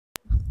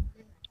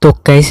तो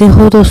कैसे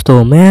हो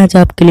दोस्तों। मैं आज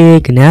आपके लिए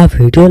एक नया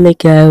वीडियो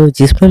लेके आया हूँ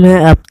जिसमें मैं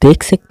आप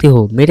देख सकते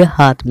हो मेरे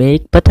हाथ में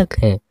एक बतख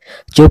है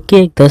जो कि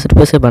एक 10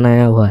 रुपये से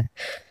बनाया हुआ है।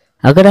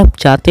 अगर आप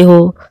चाहते हो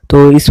तो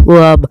इसको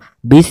आप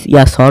 20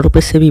 या 100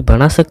 रुपये से भी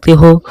बना सकते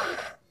हो।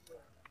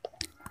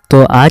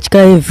 तो आज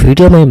का ये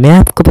वीडियो में मैं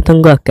आपको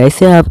बताऊंगा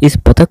कैसे आप इस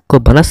बतख को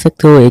बना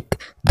सकते हो एक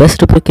 10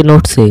 रुपये के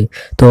नोट से।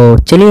 तो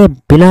चलिए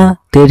बिना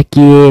देर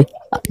किए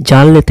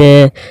जान लेते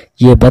हैं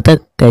ये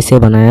बतख कैसे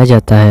बनाया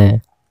जाता है।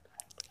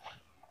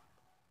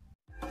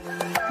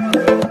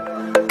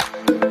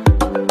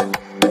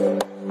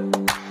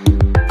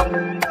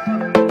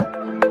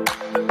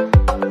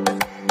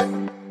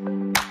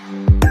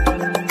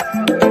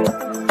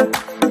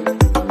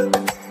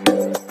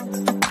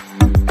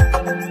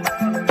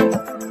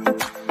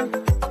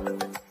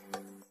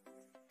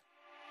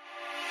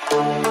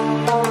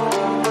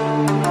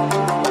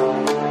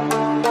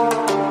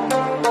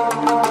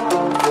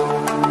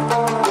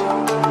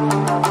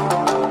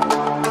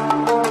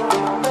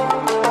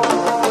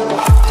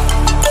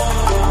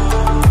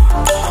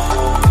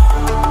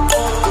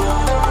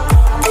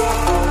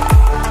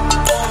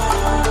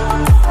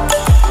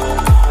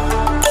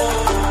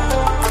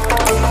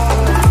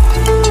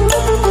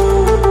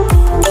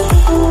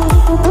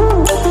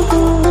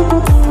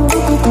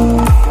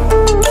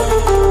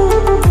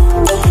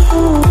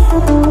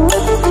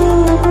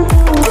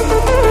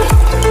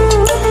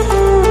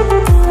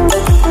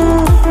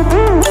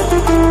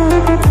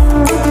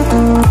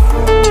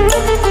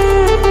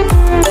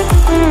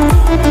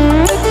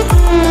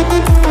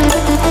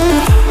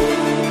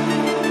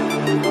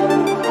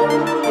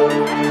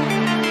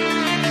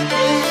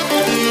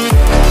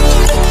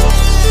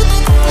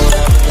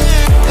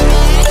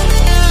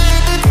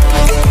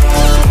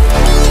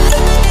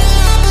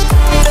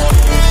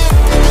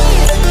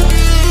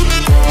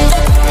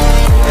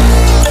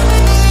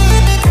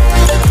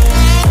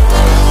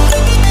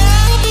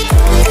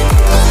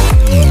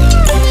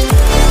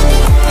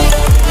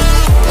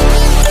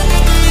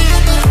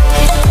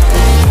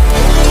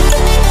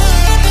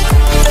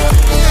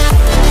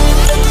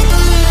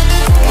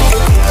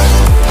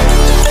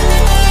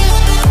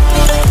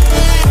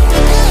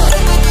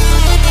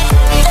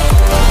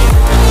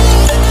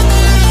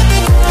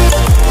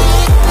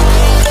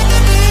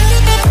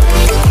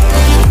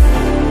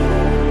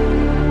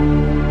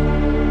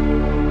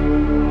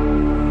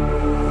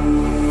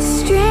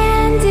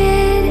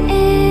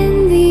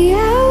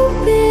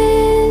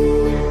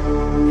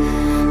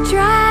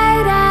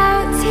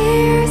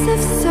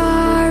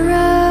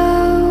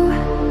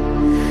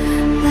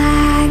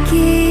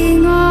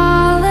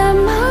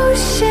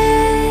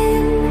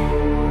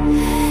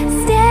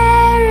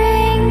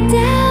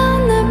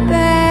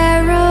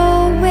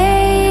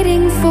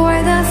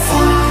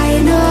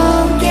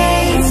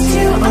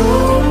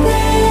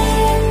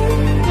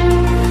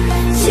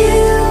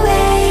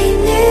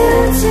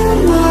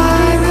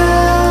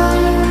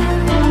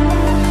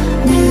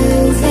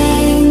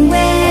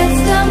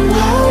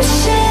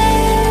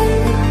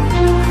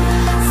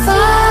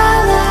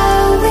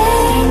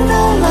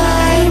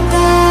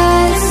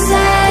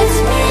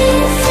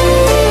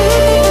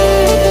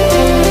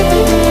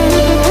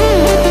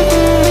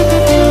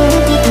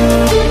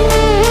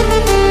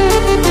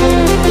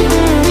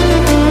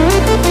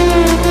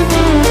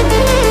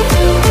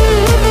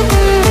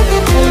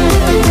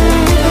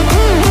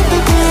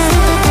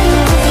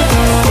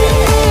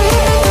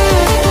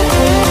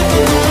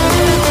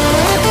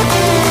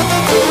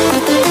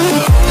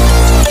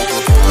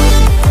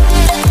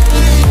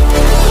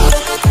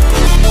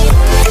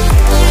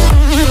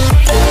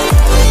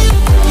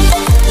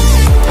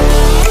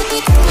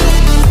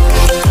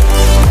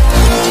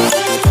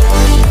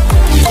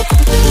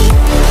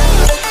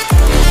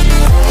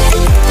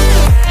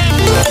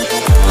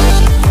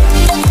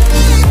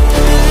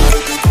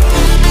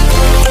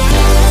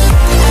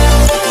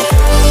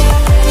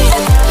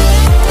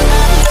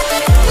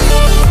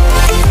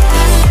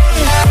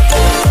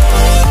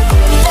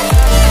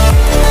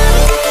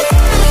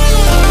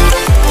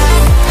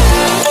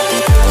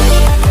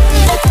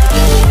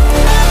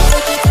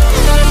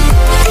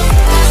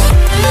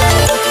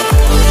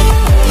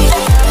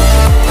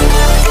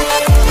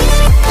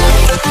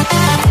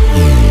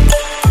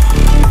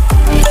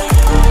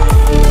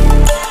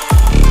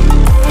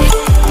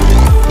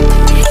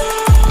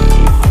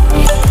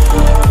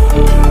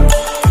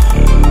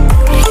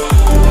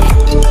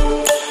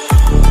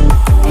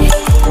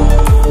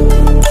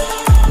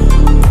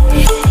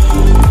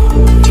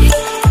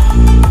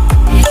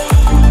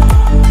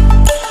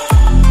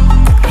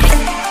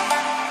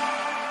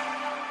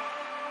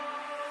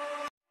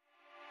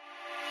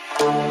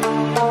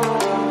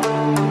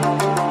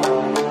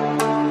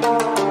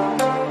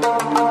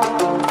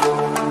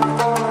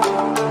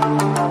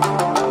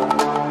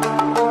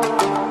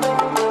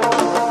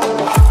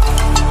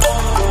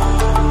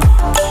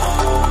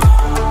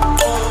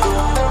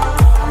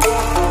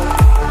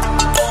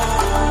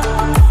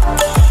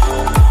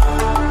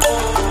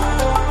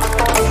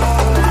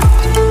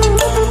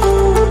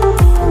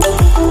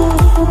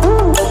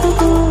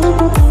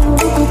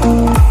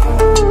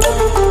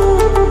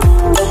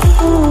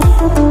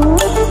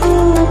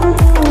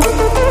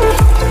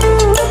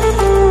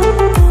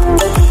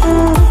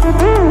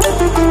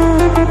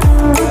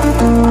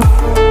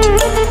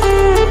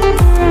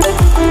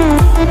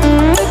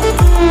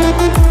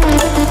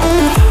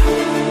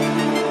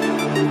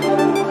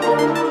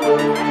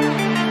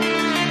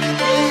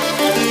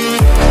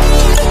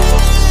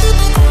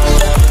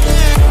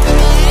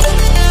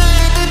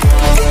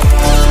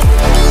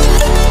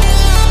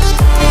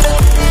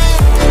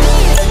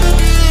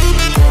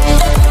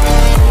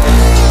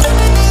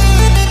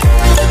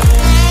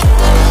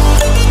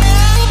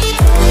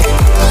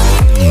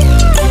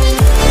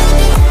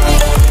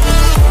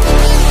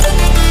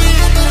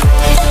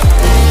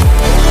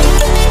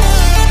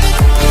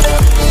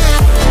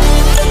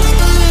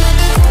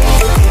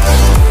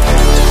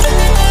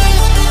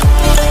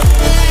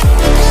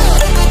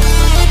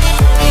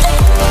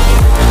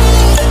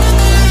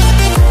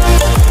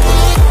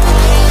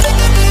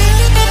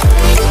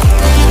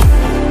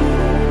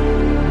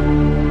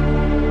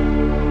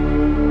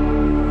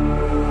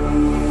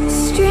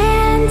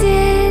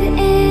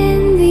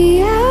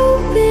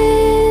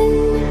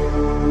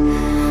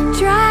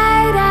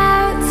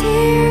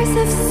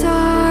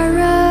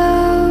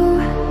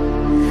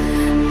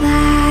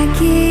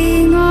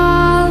 lacking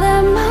all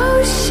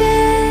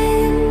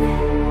emotion,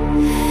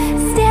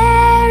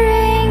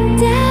 staring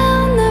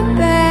down the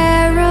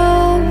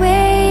barrel,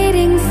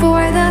 waiting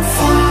for the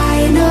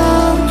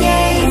final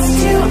gates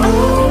to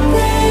open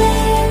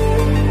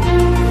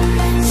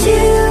to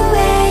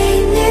a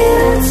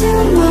new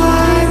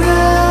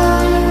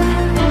tomorrow,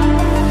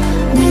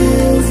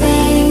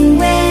 moving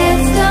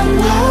with the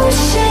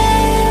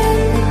motion,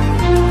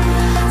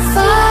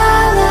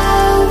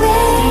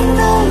 following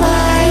the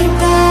light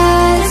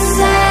that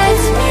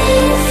sets me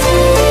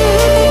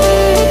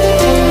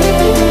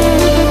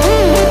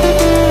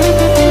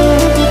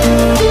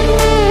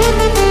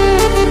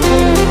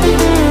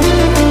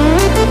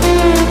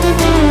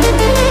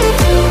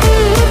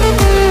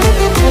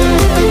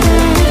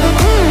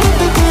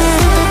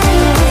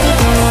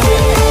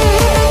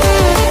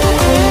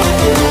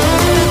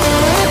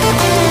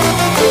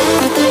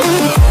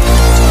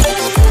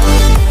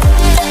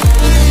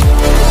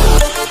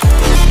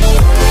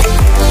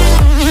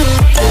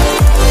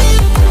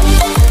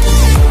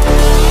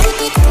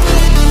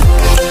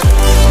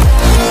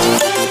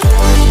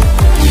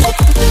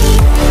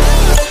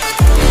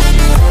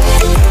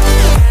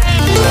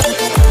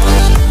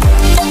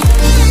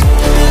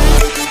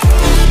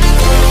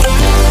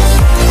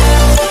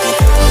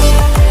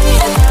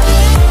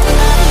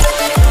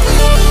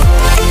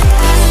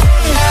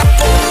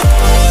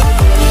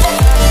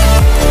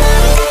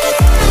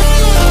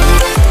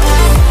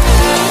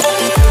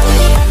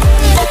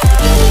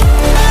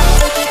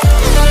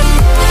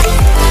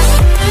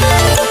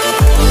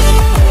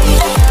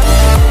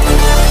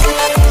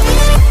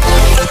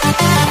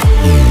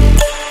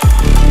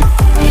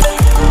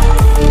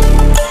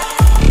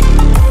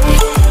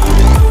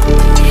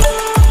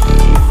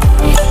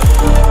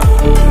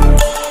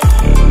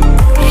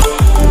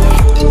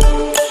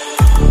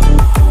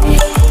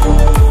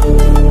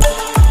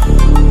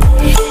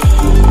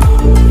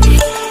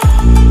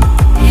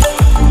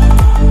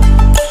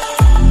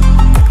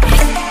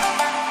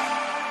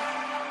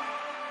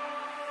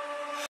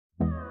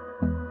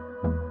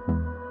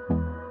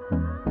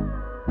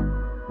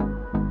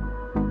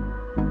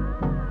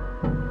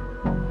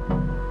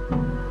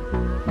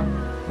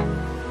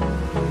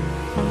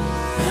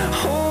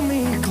Hold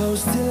me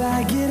close till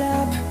I get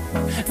up.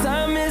 Time